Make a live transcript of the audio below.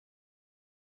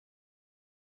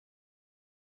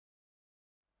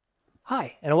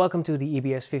Hi, and welcome to the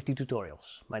EBS-50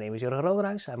 tutorials. My name is Jurgen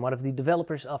Rodenhuis. I'm one of the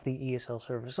developers of the ESL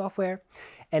Server software.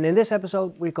 And in this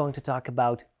episode, we're going to talk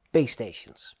about base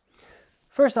stations.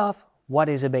 First off, what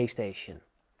is a base station?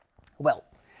 Well,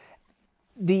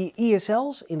 the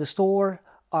ESLs in the store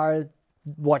are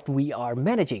what we are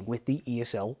managing with the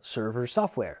ESL Server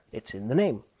software. It's in the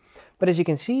name. But as you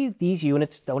can see, these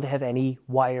units don't have any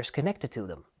wires connected to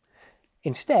them.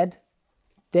 Instead,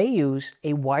 they use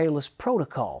a wireless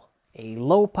protocol. A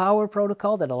low power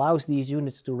protocol that allows these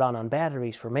units to run on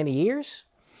batteries for many years.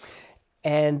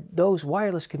 And those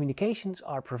wireless communications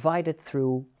are provided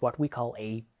through what we call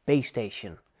a base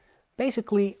station.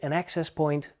 Basically an access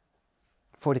point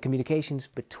for the communications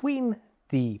between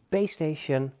the base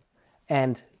station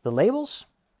and the labels.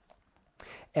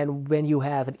 And when you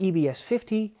have an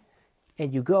EBS-50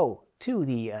 and you go to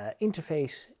the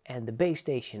interface and the base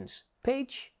stations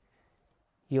page,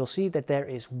 you'll see that there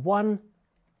is one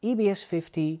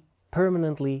EBS-50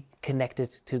 permanently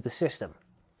connected to the system.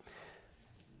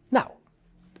 Now,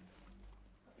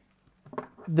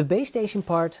 the base station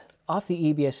part of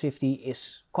the EBS-50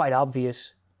 is quite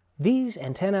obvious. These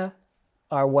antennae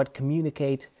are what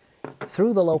communicate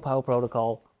through the low power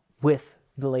protocol with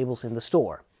the labels in the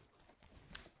store.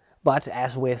 But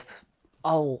as with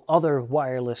all other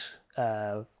wireless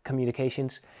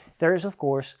communications, there is of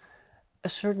course a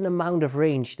certain amount of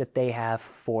range that they have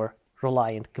for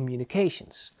reliant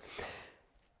communications.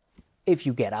 If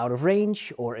you get out of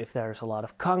range, or if there's a lot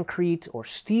of concrete or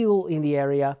steel in the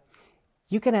area,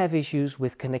 you can have issues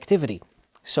with connectivity.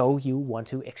 So you want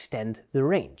to extend the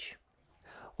range.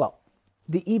 Well,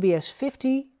 the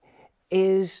EBS-50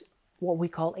 is what we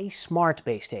call a smart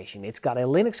base station. It's got a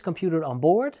Linux computer on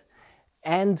board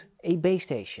and a base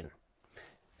station.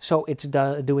 So it's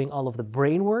doing all of the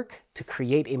brain work to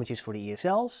create images for the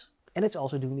ESLs, and it's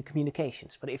also doing the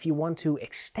communications. But if you want to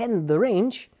extend the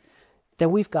range,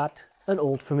 then we've got an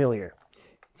old familiar,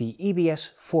 the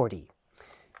EBS-40.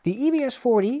 The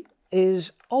EBS-40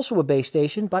 is also a base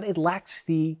station, but it lacks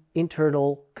the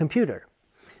internal computer.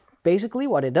 Basically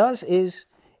what it does is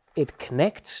it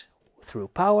connects through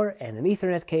power and an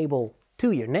Ethernet cable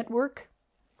to your network,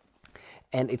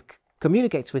 and it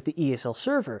communicates with the ESL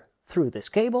server through this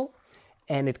cable,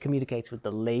 and it communicates with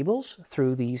the labels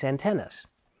through these antennas.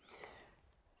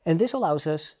 And this allows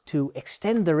us to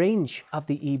extend the range of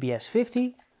the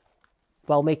EBS-50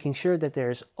 while making sure that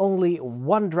there's only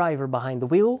one driver behind the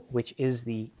wheel, which is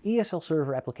the ESL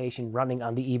server application running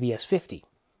on the EBS-50.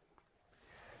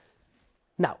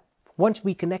 Now, once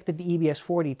we connected the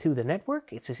EBS-40 to the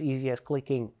network, it's as easy as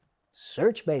clicking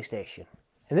Search Base Station.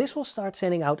 And this will start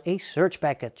sending out a search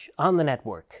package on the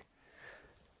network.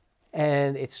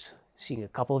 And it's seeing a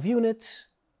couple of units.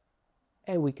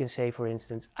 And we can say, for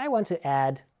instance, I want to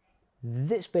add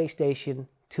this base station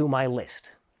to my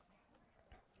list.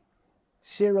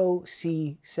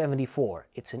 0C74.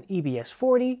 It's an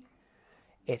EBS-40.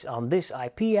 It's on this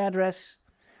IP address.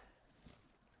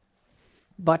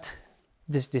 But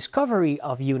this discovery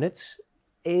of units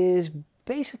is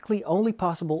basically only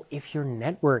possible if your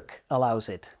network allows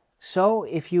it. So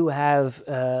if you have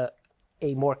a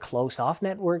more closed-off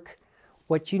network,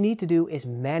 what you need to do is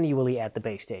manually add the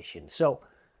base station. So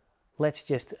let's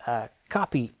just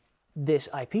copy this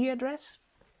IP address.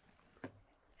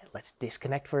 Let's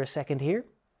disconnect for a second here.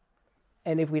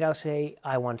 And if we now say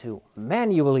I want to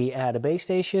manually add a base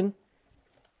station,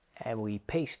 and we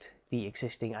paste the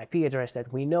existing IP address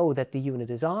that we know that the unit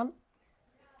is on,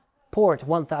 port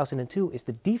 1002 is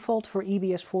the default for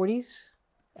EBS-40s.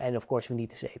 And of course we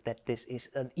need to say that this is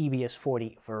an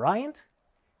EBS-40 variant.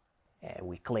 And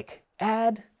we click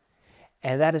Add.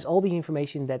 And that is all the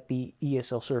information that the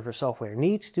ESL Server software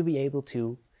needs to be able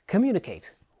to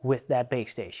communicate with that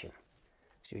base station.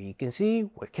 So you can see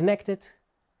we're connected.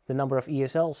 The number of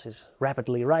ESLs is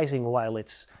rapidly rising while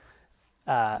it's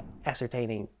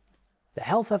ascertaining the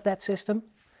health of that system.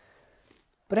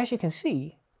 But as you can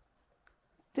see,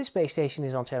 this base station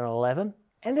is on channel 11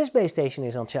 and this base station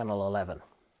is on channel 11.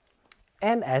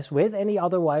 And as with any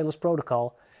other wireless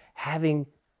protocol, having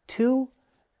two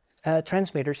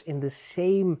transmitters in the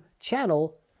same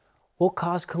channel will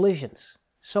cause collisions.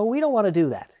 So we don't want to do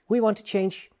that. We want to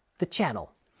change the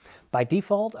channel. By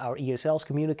default, our ESLs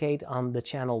communicate on the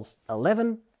channels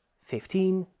 11,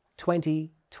 15,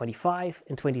 20, 25,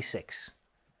 and 26.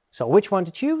 So which one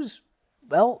to choose?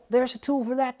 Well, there's a tool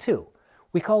for that too.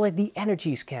 We call it the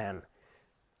energy scan.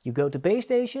 You go to base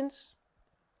stations,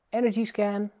 energy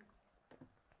scan,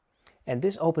 and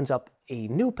this opens up a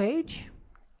new page.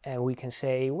 And we can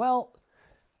say, well,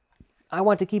 I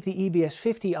want to keep the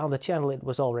EBS-50 on the channel it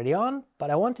was already on, but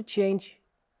I want to change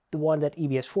the one that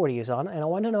EBS-40 is on, and I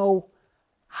want to know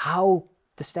how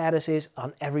the status is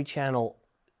on every channel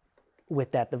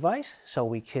with that device. So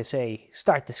we can say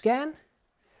start the scan,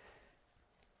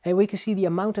 and we can see the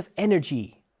amount of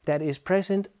energy that is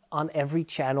present on every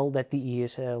channel that the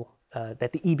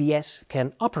EBS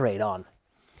can operate on.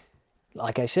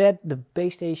 Like I said, the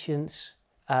base stations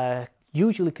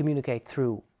usually communicate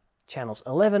through channels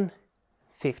 11,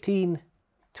 15,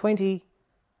 20,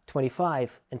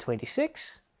 25, and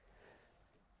 26.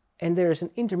 And there's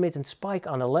an intermittent spike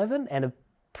on 11 and a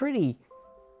pretty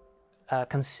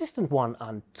consistent one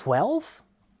on 12.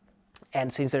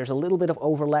 And since there's a little bit of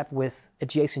overlap with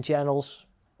adjacent channels,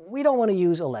 we don't want to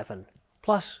use 11.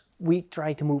 Plus, we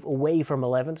try to move away from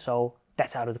 11, so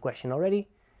that's out of the question already.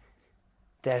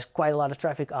 There's quite a lot of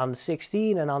traffic on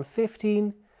 16 and on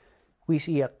 15. We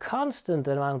see a constant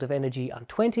amount of energy on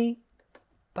 20,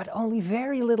 but only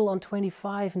very little on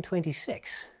 25 and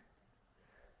 26.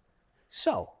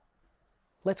 So,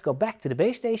 let's go back to the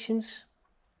base stations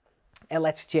and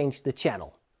let's change the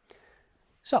channel.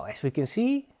 So, as we can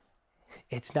see,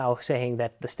 it's now saying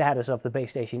that the status of the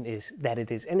base station is that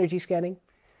it is energy scanning.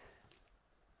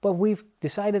 But we've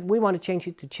decided we want to change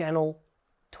it to channel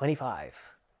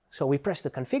 25. So we press the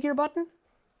configure button.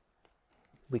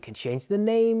 We can change the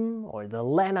name or the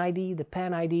LAN ID, the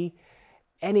PAN ID,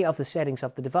 any of the settings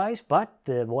of the device, but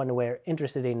the one we're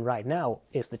interested in right now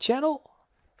is the channel.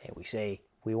 And we say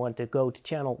we want to go to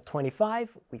channel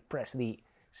 25. We press the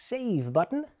save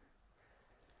button.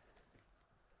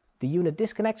 The unit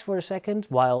disconnects for a second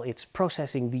while it's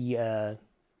processing the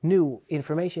new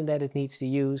information that it needs to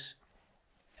use.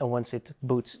 And once it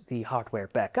boots the hardware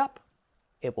back up,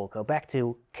 it will go back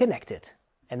to connected.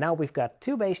 And now we've got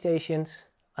two base stations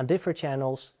on different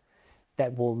channels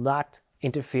that will not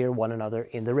interfere one another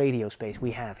in the radio space we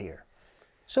have here.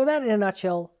 So that in a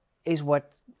nutshell is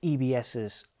what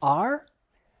EBSs are,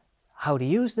 how to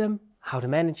use them, how to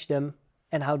manage them,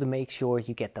 and how to make sure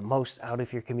you get the most out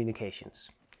of your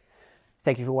communications.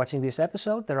 Thank you for watching this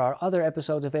episode. There are other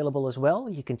episodes available as well.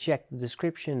 You can check the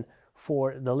description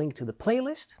for the link to the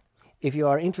playlist. If you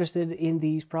are interested in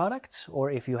these products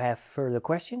or if you have further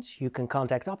questions, you can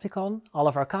contact Opticon. All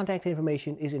of our contact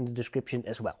information is in the description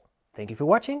as well. Thank you for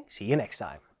watching. See you next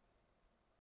time.